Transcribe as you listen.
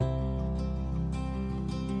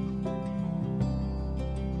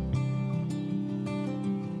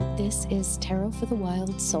This is Tarot for the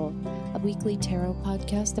Wild Soul, a weekly tarot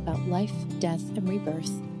podcast about life, death, and rebirth,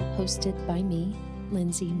 hosted by me,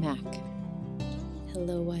 Lindsay Mack.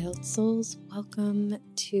 Hello, Wild Souls. Welcome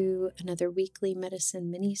to another weekly medicine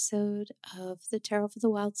mini-sode of the Tarot for the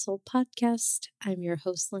Wild Soul podcast. I'm your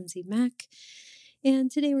host, Lindsay Mack, and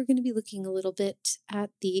today we're going to be looking a little bit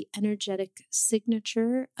at the energetic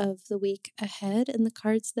signature of the week ahead and the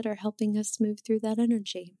cards that are helping us move through that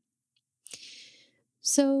energy.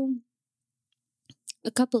 So, a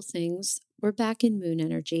couple things. We're back in moon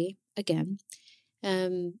energy again.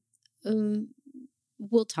 We'll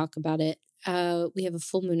talk about it. We have a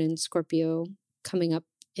full moon in Scorpio coming up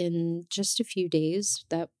in just a few days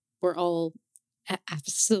that we're all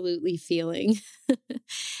absolutely feeling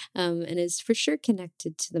and is for sure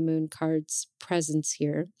connected to the moon card's presence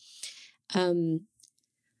here.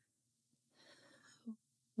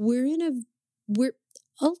 We're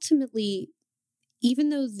ultimately, even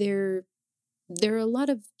though there are a lot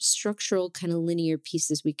of structural kind of linear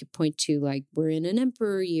pieces we could point to, like we're in an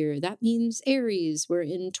emperor year, that means Aries, we're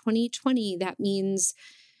in 2020, that means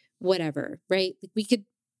whatever, right? We could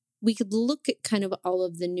look at kind of all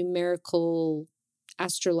of the numerical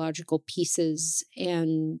astrological pieces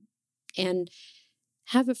and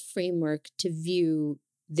have a framework to view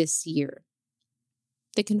this year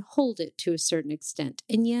that can hold it to a certain extent.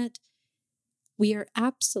 And yet we are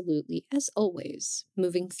absolutely, as always,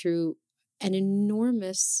 moving through an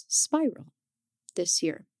enormous spiral this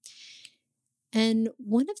year. And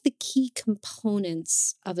one of the key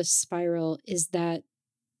components of a spiral is that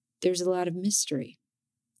there's a lot of mystery.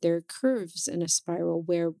 There are curves in a spiral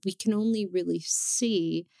where we can only really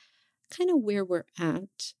see kind of where we're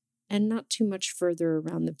at and not too much further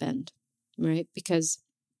around the bend, right? Because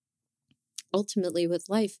ultimately with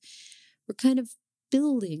life, we're kind of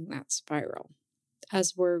building that spiral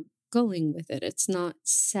as we're going with it. It's not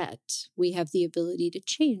set. We have the ability to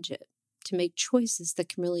change it, to make choices that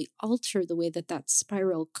can really alter the way that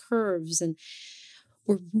spiral curves. And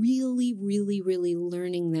we're really, really, really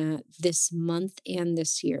learning that this month and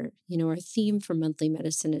this year. You know, our theme for monthly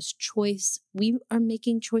medicine is choice. We are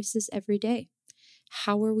making choices every day.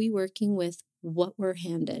 How are we working with what we're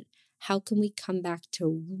handed? How can we come back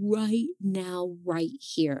to right now, right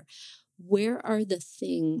here? Where are the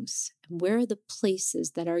things, where are the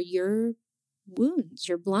places that are your wounds,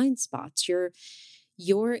 your blind spots, your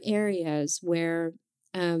areas where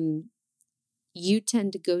you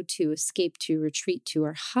tend to go to, escape to, retreat to,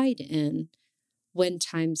 or hide in when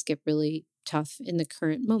times get really tough in the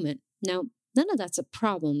current moment? Now, none of that's a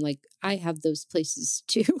problem. Like, I have those places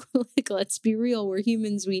too. Like, let's be real, we're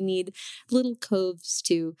humans. We need little coves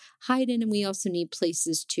to hide in, and we also need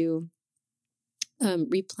places to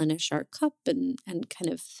replenish our cup and kind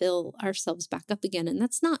of fill ourselves back up again. And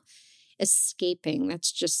that's not escaping,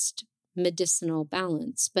 that's just medicinal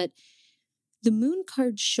balance. But the moon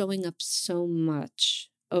card showing up so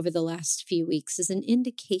much over the last few weeks is an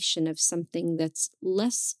indication of something that's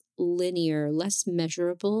less linear, less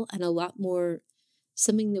measurable, and a lot more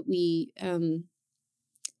something that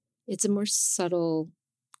it's a more subtle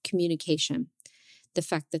communication. The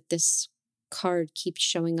fact that this card keeps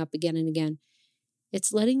showing up again and again,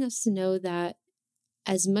 it's letting us know that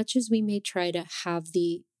as much as we may try to have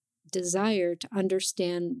the desire to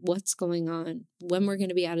understand what's going on, when we're going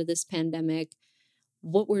to be out of this pandemic,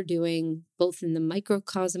 what we're doing, both in the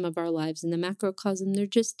microcosm of our lives and the macrocosm, there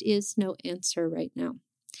just is no answer right now.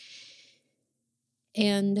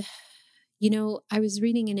 And, you know, I was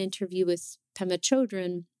reading an interview with Pema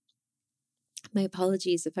Chodron. My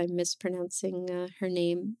apologies if I'm mispronouncing her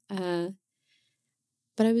name.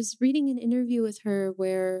 But I was reading an interview with her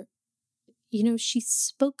where, you know, she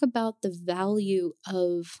spoke about the value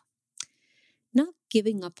of not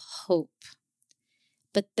giving up hope,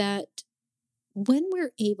 but that when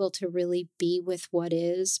we're able to really be with what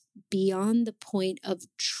is, beyond the point of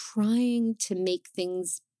trying to make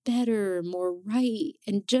things better, more right,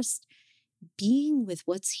 and just being with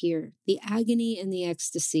what's here, the agony and the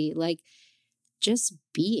ecstasy, like just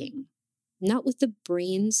being. Not with the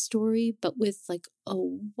brain story, but with like,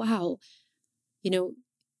 oh, wow, you know,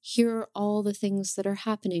 here are all the things that are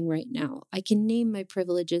happening right now. I can name my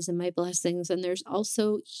privileges and my blessings, and there's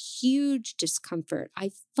also huge discomfort. I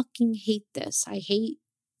fucking hate this. I hate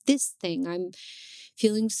this thing. I'm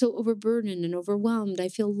feeling so overburdened and overwhelmed. I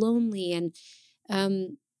feel lonely. And,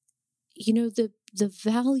 you know, the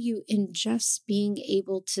value in just being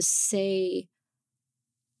able to say,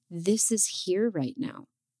 this is here right now.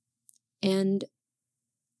 And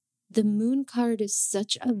the moon card is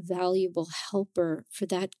such a valuable helper for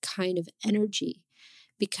that kind of energy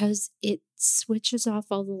because it switches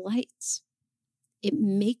off all the lights. it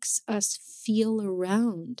makes us feel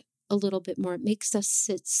around a little bit more. It makes us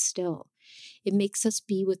sit still. It makes us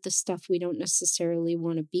be with the stuff we don't necessarily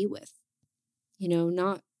want to be with.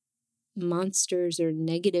 Not monsters or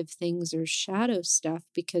negative things or shadow stuff,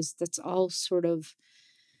 because that's all sort of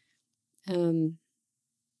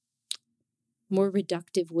more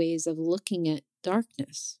reductive ways of looking at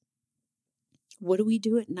darkness. What do we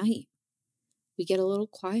do at night? We get a little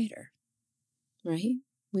quieter, right?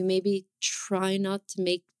 We maybe try not to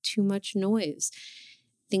make too much noise.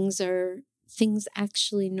 Things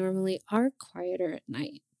actually normally are quieter at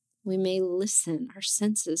night. We may listen. Our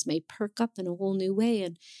senses may perk up in a whole new way,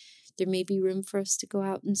 and there may be room for us to go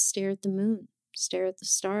out and stare at the moon, stare at the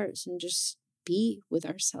stars, and just be with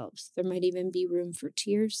ourselves. There might even be room for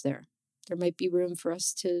tears there. There might be room for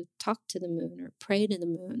us to talk to the moon or pray to the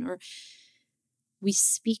moon, or we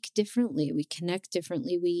speak differently, we connect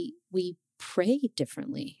differently, we pray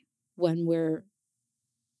differently when we're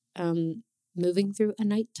moving through a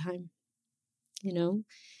nighttime.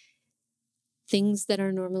 Things that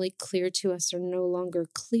are normally clear to us are no longer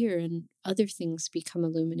clear, and other things become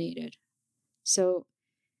illuminated. So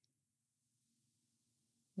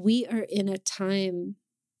we are in a time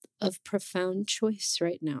of profound choice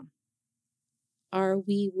right now. Are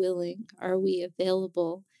we willing? Are we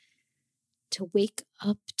available to wake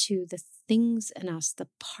up to the things in us, the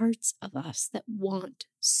parts of us that want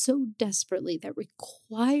so desperately, that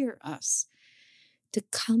require us to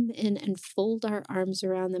come in and fold our arms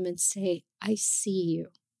around them and say, I see you.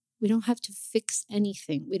 We don't have to fix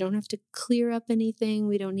anything. We don't have to clear up anything.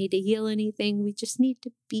 We don't need to heal anything. We just need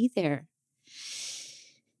to be there.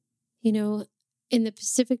 In the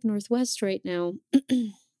Pacific Northwest right now,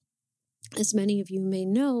 as many of you may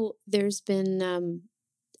know, there's been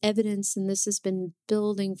evidence, and this has been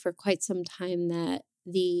building for quite some time, that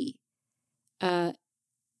the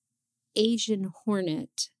Asian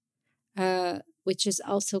hornet, which is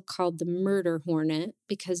also called the murder hornet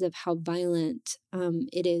because of how violent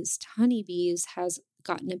it is to honeybees, has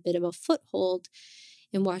gotten a bit of a foothold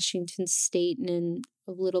in Washington State and in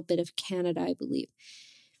a little bit of Canada, I believe.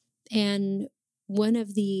 And one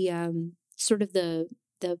of the sort of the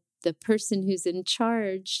person who's in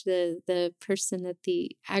charge, the person at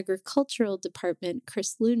the agricultural department,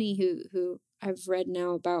 Chris Looney, who I've read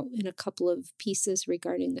now about in a couple of pieces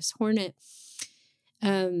regarding this hornet,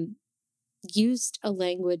 used a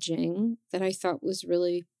languaging that I thought was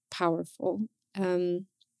really powerful,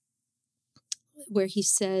 where he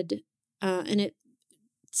said, and it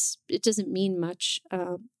doesn't mean much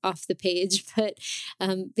off the page, but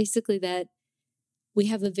basically that we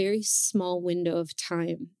have a very small window of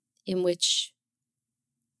time in which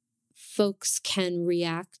folks can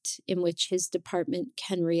react, in which his department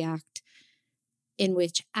can react, in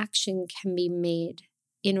which action can be made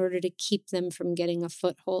in order to keep them from getting a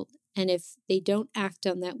foothold. And if they don't act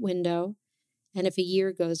on that window, and if a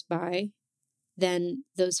year goes by, then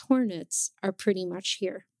those hornets are pretty much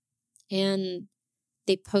here. And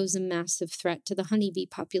they pose a massive threat to the honeybee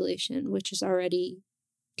population, which is already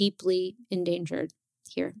deeply endangered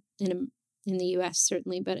here in the U.S.,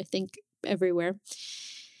 certainly, but I think everywhere.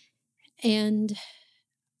 And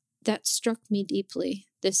that struck me deeply,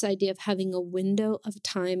 this idea of having a window of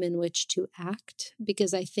time in which to act,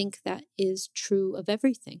 because I think that is true of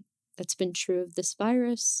everything. That's been true of this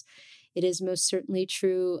virus. It is most certainly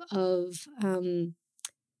true of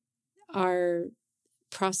our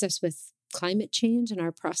process with climate change and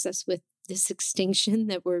our process with this extinction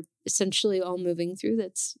that we're essentially all moving through,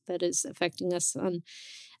 that is affecting us on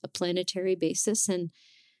a planetary basis. And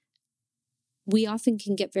we often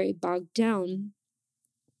can get very bogged down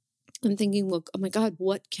and thinking, well, oh my God,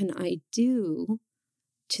 what can I do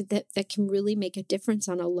to that can really make a difference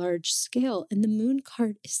on a large scale? And the moon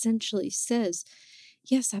card essentially says,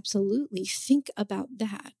 yes, absolutely, think about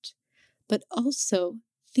that. But also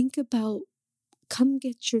think about, come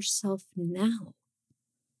get yourself now.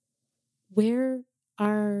 Where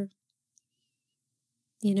are,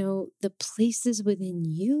 the places within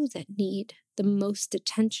you that need the most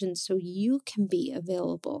attention so you can be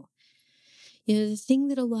available? The thing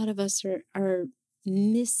that a lot of us are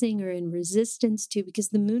missing or in resistance to, because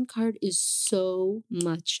the moon card is so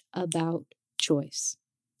much about choice.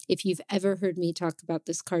 If you've ever heard me talk about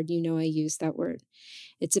this card, I use that word.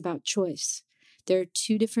 It's about choice. There are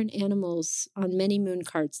two different animals on many moon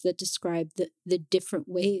cards that describe the different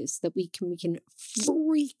ways that we can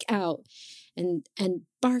freak out and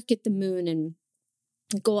bark at the moon and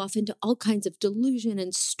go off into all kinds of delusion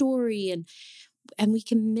and story, and we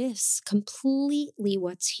can miss completely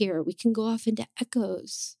what's here. We can go off into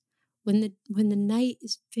echoes when the night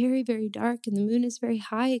is very, very dark and the moon is very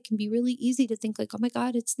high, it can be really easy to think like, oh my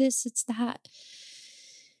God, it's this, it's that.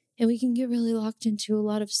 And we can get really locked into a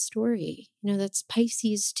lot of story. That's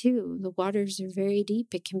Pisces too. The waters are very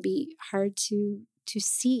deep. It can be hard to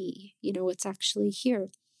see, what's actually here.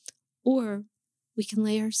 Or we can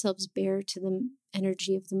lay ourselves bare to the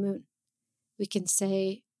energy of the moon. We can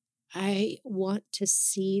say, I want to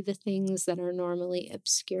see the things that are normally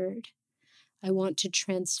obscured. I want to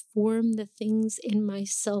transform the things in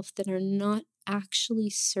myself that are not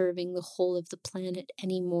actually serving the whole of the planet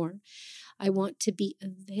anymore. I want to be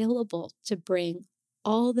available to bring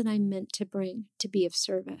all that I'm meant to bring to be of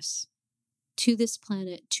service to this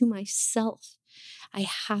planet, to myself. I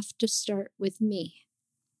have to start with me.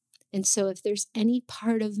 And so if there's any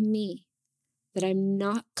part of me that I'm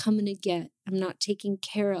not coming to get, I'm not taking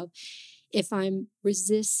care of, if I'm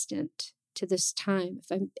resistant to this time, if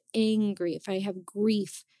I'm angry, if I have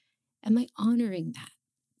grief, am I honoring that?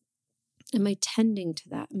 Am I tending to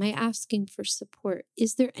that? Am I asking for support?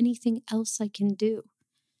 Is there anything else I can do?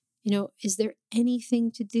 Is there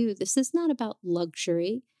anything to do? This is not about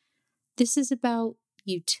luxury. This is about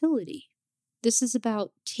utility. This is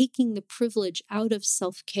about taking the privilege out of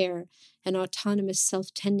self-care and autonomous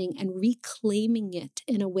self-tending and reclaiming it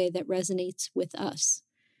in a way that resonates with us.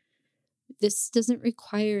 This doesn't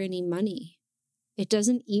require any money. It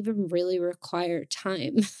doesn't even really require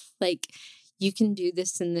time. Like, you can do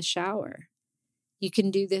this in the shower. You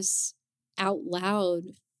can do this out loud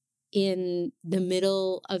in the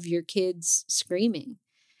middle of your kids screaming.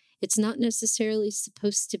 It's not necessarily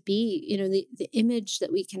supposed to be, the image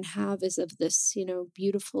that we can have is of this,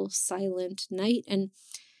 beautiful silent night. And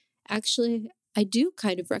actually, I do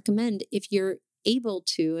kind of recommend, if you're able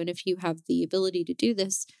to, and if you have the ability to do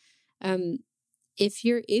this, if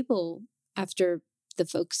you're able, after the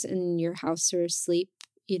folks in your house are asleep,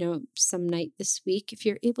 some night this week, if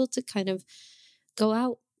you're able to kind of go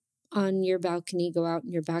out on your balcony, go out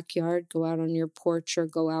in your backyard, go out on your porch, or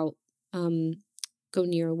go out, go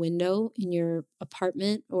near a window in your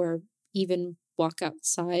apartment, or even walk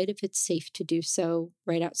outside if it's safe to do so,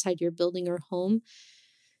 right outside your building or home,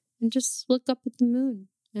 and just look up at the moon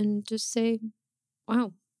and just say,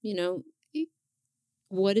 wow,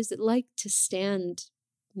 what is it like to stand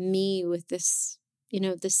me with this,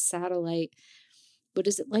 this satellite? What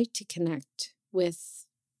is it like to connect with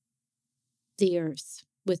the earth,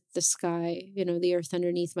 with the sky, the earth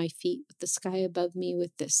underneath my feet, with the sky above me,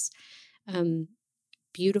 with this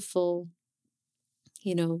beautiful,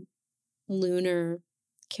 lunar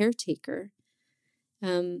caretaker?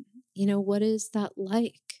 What is that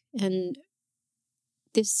like? And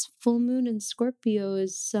this full moon in Scorpio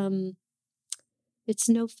is, it's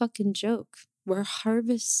no fucking joke. We're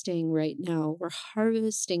harvesting right now. We're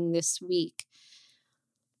harvesting this week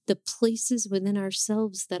the places within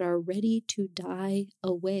ourselves that are ready to die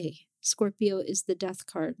away. Scorpio is the death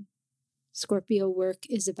card. Scorpio work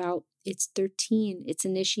is about, it's 13, it's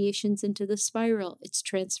initiations into the spiral, it's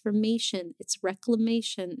transformation, it's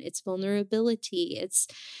reclamation, it's vulnerability, it's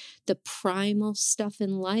the primal stuff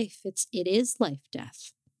in life. It is life,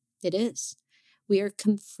 death. It is. We are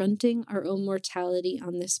confronting our own mortality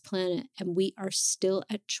on this planet, and we are still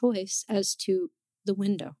at choice as to the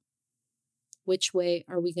window. Which way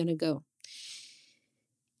are we going to go?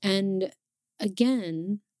 And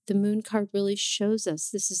again, the moon card really shows us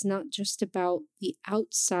this is not just about the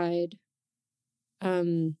outside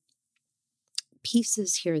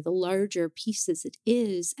pieces here, the larger pieces. It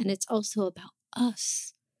is, and it's also about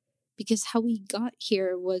us, because how we got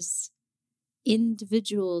here was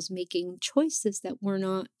individuals making choices that were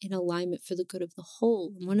not in alignment for the good of the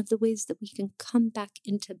whole. And one of the ways that we can come back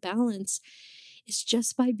into balance is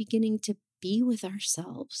just by beginning to be with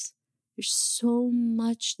ourselves. There's so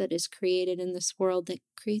much that is created in this world that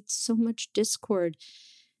creates so much discord.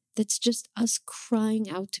 That's just us crying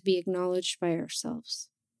out to be acknowledged by ourselves.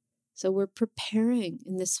 So we're preparing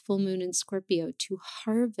in this full moon in Scorpio to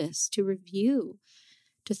harvest, to review,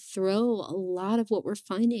 to throw a lot of what we're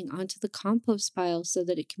finding onto the compost pile so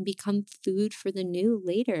that it can become food for the new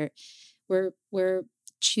later. We're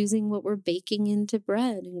choosing what we're baking into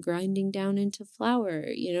bread and grinding down into flour.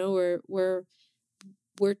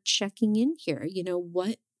 We're checking in here.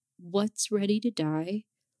 What's ready to die?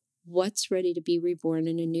 What's ready to be reborn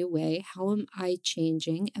in a new way? How am I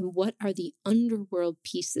changing? And what are the underworld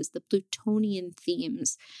pieces, the Plutonian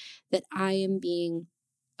themes that I am being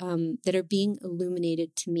that are being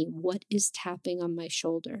illuminated to me? What is tapping on my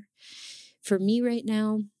shoulder? For me right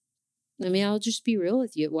now, I'll just be real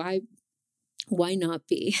with you. Why not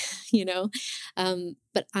be,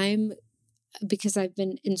 but because I've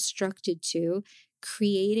been instructed to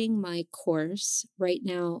creating my course right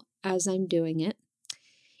now as I'm doing it.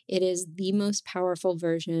 It is the most powerful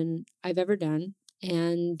version I've ever done.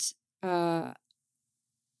 And I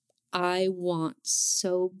want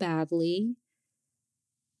so badly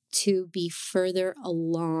to be further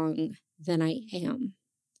along than I am.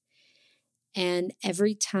 And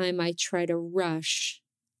every time I try to rush,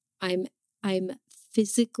 I'm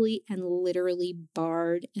physically and literally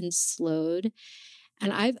barred and slowed.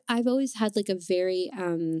 And I've always had like a very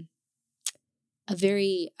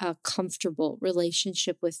comfortable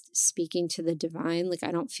relationship with speaking to the divine. Like,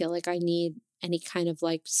 I don't feel like I need any kind of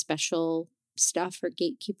like special stuff or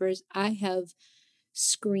gatekeepers. I have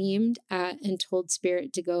screamed at and told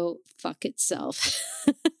spirit to go fuck itself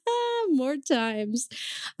more times.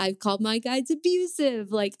 I've called my guides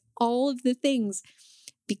abusive, like all of the things,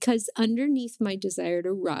 because underneath my desire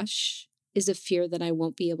to rush is a fear that I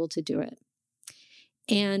won't be able to do it.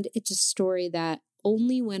 And it's a story that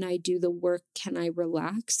only when I do the work can I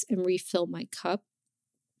relax and refill my cup.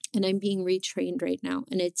 And I'm being retrained right now.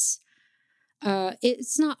 And it's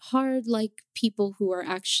not hard like people who are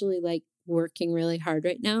actually like working really hard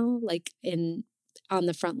right now, like on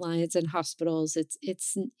the front lines in hospitals.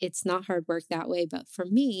 It's not hard work that way. But for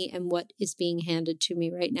me and what is being handed to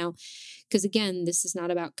me right now, because again, this is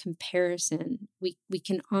not about comparison. We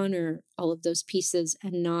can honor all of those pieces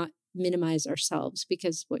and not minimize ourselves,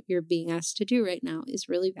 because what you're being asked to do right now is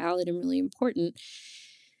really valid and really important.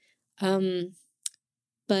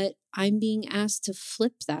 But I'm being asked to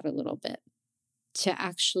flip that a little bit, to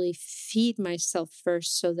actually feed myself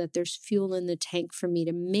first so that there's fuel in the tank for me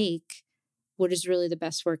to make what is really the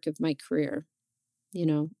best work of my career,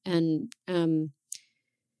 and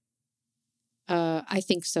I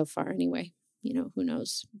think so far anyway, who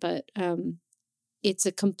knows, but it's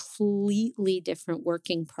a completely different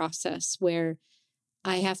working process where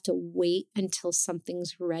I have to wait until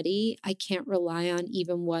something's ready. I can't rely on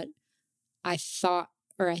even what I thought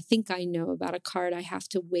or I think I know about a card. I have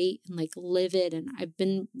to wait and like live it. And I've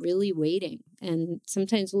been really waiting. And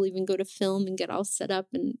sometimes we'll even go to film and get all set up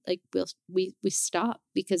and like we stop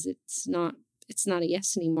because it's not a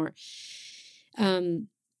yes anymore. And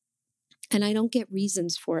I don't get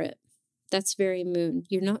reasons for it. That's very moon.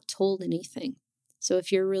 You're not told anything. So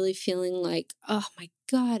if you're really feeling like, oh my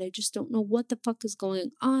God, I just don't know what the fuck is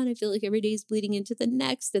going on. I feel like every day is bleeding into the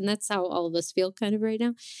next. And that's how all of us feel kind of right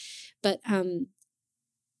now. But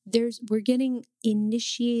we're getting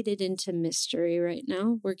initiated into mystery right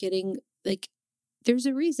now. We're getting like, there's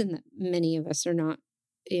a reason that many of us are not,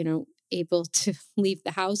 able to leave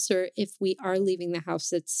the house, or if we are leaving the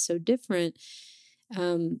house, it's so different.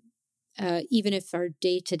 Even if our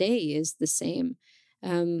day to day is the same,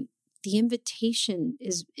 the invitation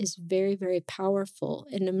is very, very powerful.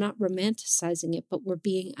 And I'm not romanticizing it, but we're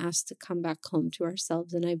being asked to come back home to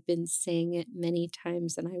ourselves. And I've been saying it many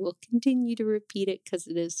times, and I will continue to repeat it because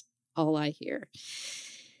it is all I hear.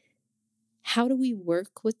 How do we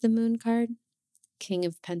work with the moon card? King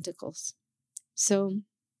of Pentacles. So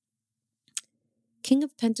King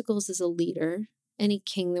of Pentacles is a leader. Any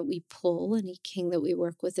king that we pull, any king that we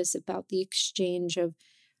work with is about the exchange of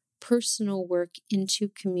personal work into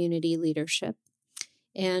community leadership.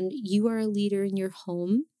 And you are a leader in your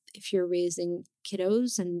home if you're raising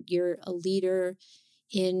kiddos, and you're a leader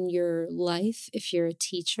in your life if you're a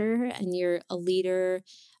teacher, and you're a leader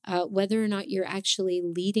whether or not you're actually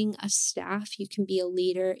leading a staff. You can be a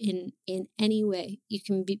leader in any way. You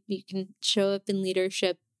can show up in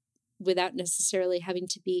leadership without necessarily having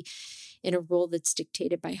to be in a role that's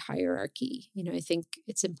dictated by hierarchy. I think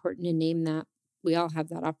it's important to name that. We all have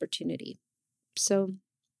that opportunity. So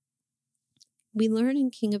we learn in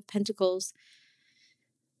King of Pentacles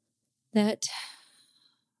that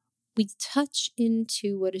we touch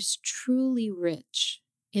into what is truly rich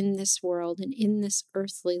in this world and in this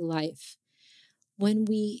earthly life when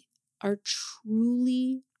we are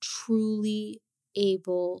truly, truly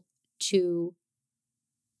able to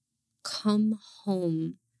come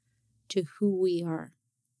home to who we are.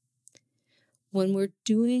 When we're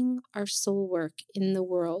doing our soul work in the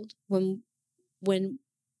world, when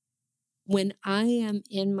I am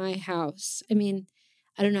in my house, I mean,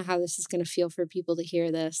 I don't know how this is going to feel for people to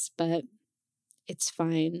hear this, but it's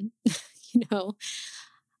fine. And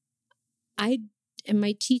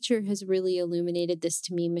my teacher has really illuminated this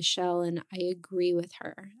to me, Michelle, and I agree with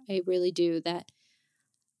her. I really do, that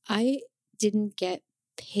I didn't get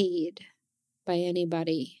paid by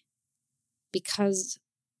anybody because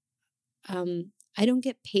I don't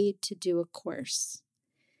get paid to do a course.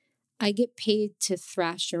 I get paid to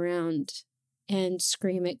thrash around and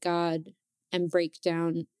scream at God and break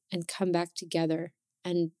down and come back together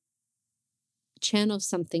and channel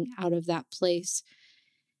something out of that place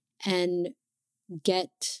and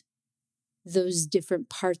get those different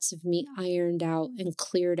parts of me ironed out and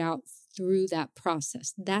cleared out through that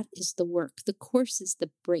process. That is the work. The course is the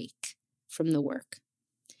break from the work.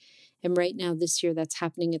 And right now, this year, that's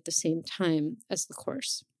happening at the same time as the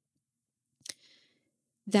course.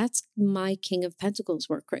 That's my King of Pentacles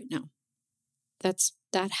work right now.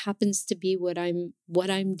 That happens to be what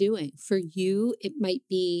I'm doing. For you, it might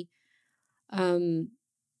be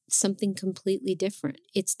something completely different.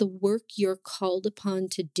 It's the work you're called upon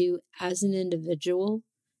to do as an individual,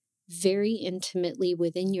 very intimately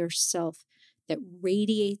within yourself, that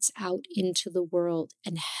radiates out into the world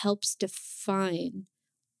and helps define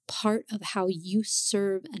part of how you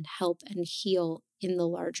serve and help and heal in the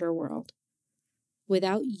larger world.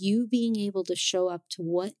 Without you being able to show up to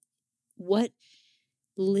what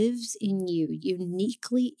lives in you,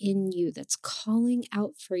 uniquely in you, that's calling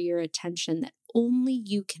out for your attention, that only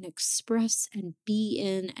you can express and be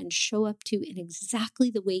in and show up to in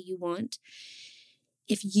exactly the way you want.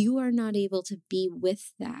 If you are not able to be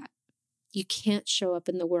with that, you can't show up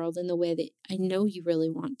in the world in the way that I know you really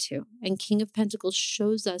want to. And King of Pentacles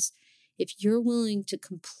shows us, if you're willing to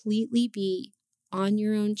completely be on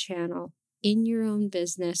your own channel, in your own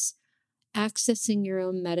business, accessing your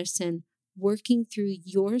own medicine, working through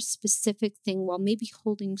your specific thing while maybe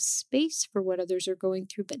holding space for what others are going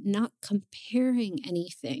through, but not comparing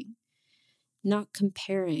anything,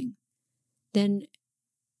 then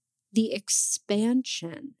the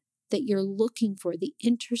expansion that you're looking for, the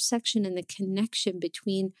intersection and the connection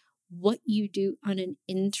between what you do on an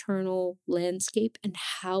internal landscape and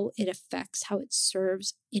how it affects, how it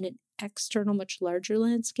serves in an external, much larger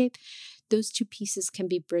landscape, those two pieces can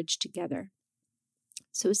be bridged together.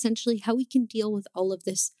 So essentially, how we can deal with all of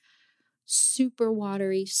this super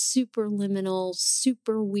watery, super liminal,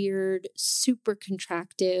 super weird, super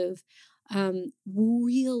contractive,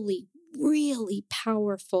 really, really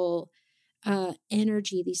powerful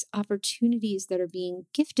energy, these opportunities that are being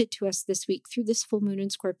gifted to us this week through this full moon in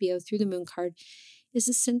Scorpio, through the moon card, is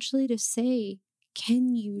essentially to say,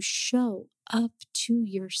 can you show up to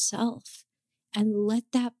yourself and let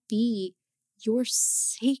that be your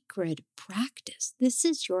sacred practice? This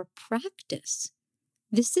is your practice.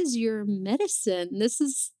 This is your medicine. This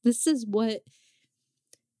is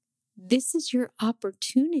your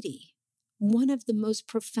opportunity. One of the most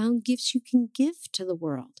profound gifts you can give to the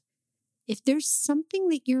world. If there's something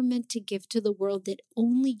that you're meant to give to the world that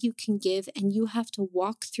only you can give, and you have to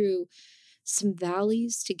walk through some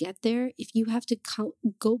valleys to get there, if you have to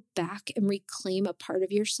go back and reclaim a part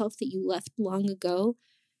of yourself that you left long ago,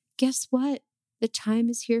 guess what? The time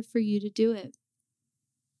is here for you to do it.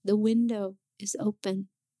 The window is open.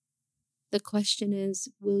 The question is,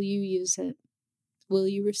 will you use it? Will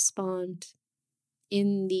you respond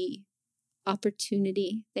in the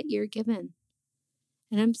opportunity that you're given?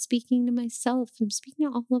 And I'm speaking to myself. I'm speaking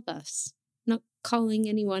to all of us. I'm not calling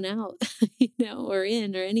anyone out, or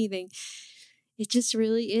in or anything. It just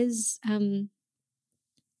really is,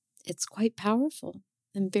 it's quite powerful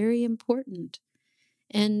and very important.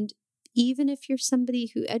 And even if you're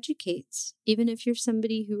somebody who educates, even if you're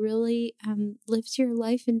somebody who really lives your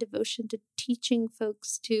life in devotion to teaching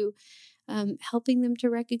folks, to helping them to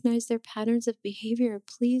recognize their patterns of behavior,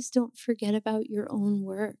 please don't forget about your own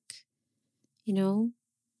work.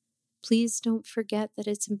 Please don't forget that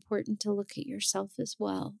it's important to look at yourself as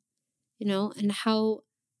well, and how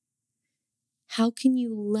can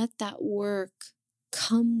you let that work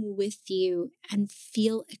come with you and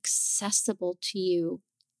feel accessible to you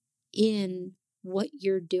in what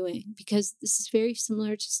you're doing? Because this is very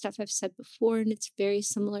similar to stuff I've said before, and it's very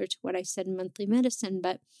similar to what I said in Monthly Medicine,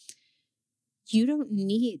 but you don't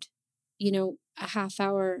need, a half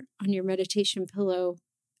hour on your meditation pillow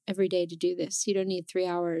every day to do this. You don't need 3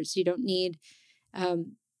 hours. You don't need,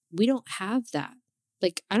 we don't have that.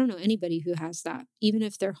 Like, I don't know anybody who has that, even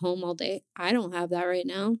if they're home all day. I don't have that right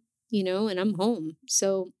now, and I'm home.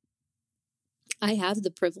 So I have the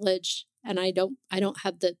privilege, and I don't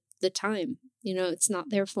have the time, it's not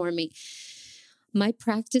there for me. My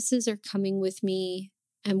practices are coming with me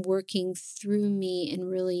and working through me in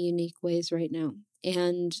really unique ways right now.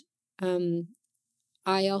 And,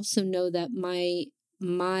 I also know that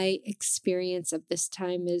my experience of this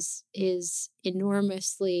time is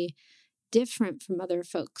enormously different from other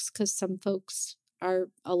folks, because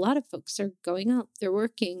a lot of folks are going out, they're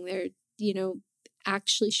working, they're,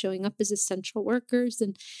 actually showing up as essential workers.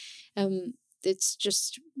 And it's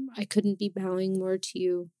just, I couldn't be bowing more to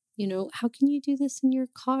you. How can you do this in your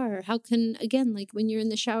car? How can, again, like when you're in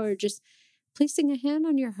the shower, just placing a hand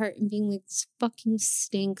on your heart and being like, this fucking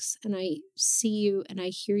stinks, and I see you and I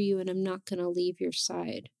hear you, and I'm not going to leave your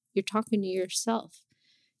side. You're talking to yourself.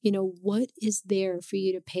 What is there for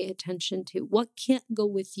you to pay attention to? What can't go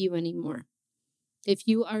with you anymore? If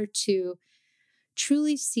you are to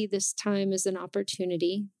truly see this time as an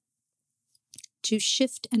opportunity to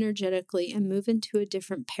shift energetically and move into a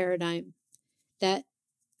different paradigm that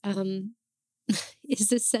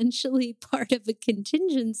is essentially part of a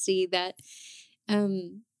contingency that,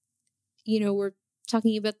 we're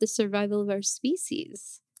talking about the survival of our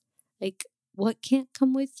species. Like, what can't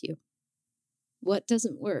come with you? What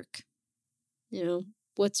doesn't work?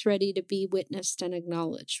 What's ready to be witnessed and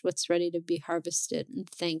acknowledged? What's ready to be harvested and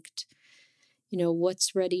thanked?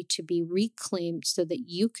 What's ready to be reclaimed so that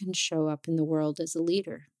you can show up in the world as a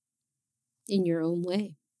leader in your own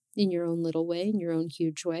way, in your own little way, in your own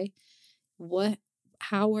huge way.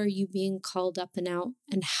 How are you being called up and out,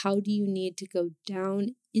 and how do you need to go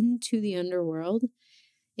down into the underworld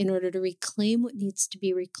in order to reclaim what needs to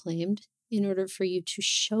be reclaimed, in order for you to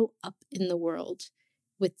show up in the world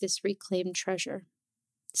with this reclaimed treasure,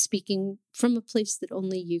 speaking from a place that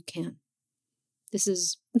only you can. This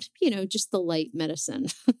is, just the light medicine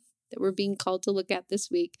that we're being called to look at this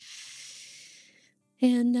week.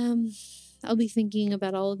 And I'll be thinking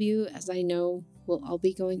about all of you, as I know we'll all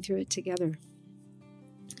be going through it together.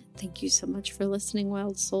 Thank you so much for listening,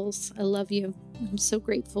 Wild Souls. I love you. I'm so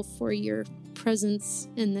grateful for your presence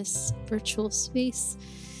in this virtual space.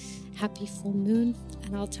 Happy full moon,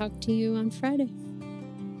 and I'll talk to you on Friday.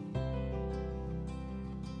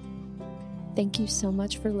 Thank you so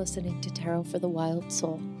much for listening to Tarot for the Wild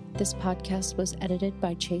Soul. This podcast was edited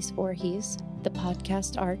by Chase Voorhees. The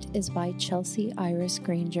podcast art is by Chelsea Iris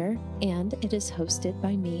Granger, and it is hosted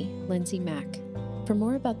by me, Lindsay Mack. For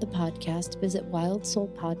more about the podcast, visit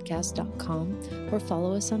wildsoulpodcast.com or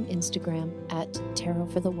follow us on Instagram at Tarot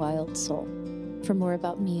for the Wild Soul. For more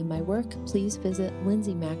about me and my work, please visit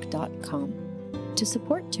lindsaymack.com. To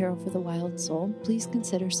support Tarot for the Wild Soul, please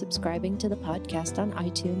consider subscribing to the podcast on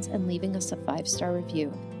iTunes and leaving us a 5-star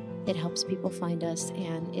review. It helps people find us,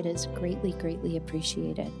 and it is greatly, greatly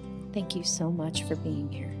appreciated. Thank you so much for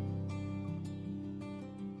being here.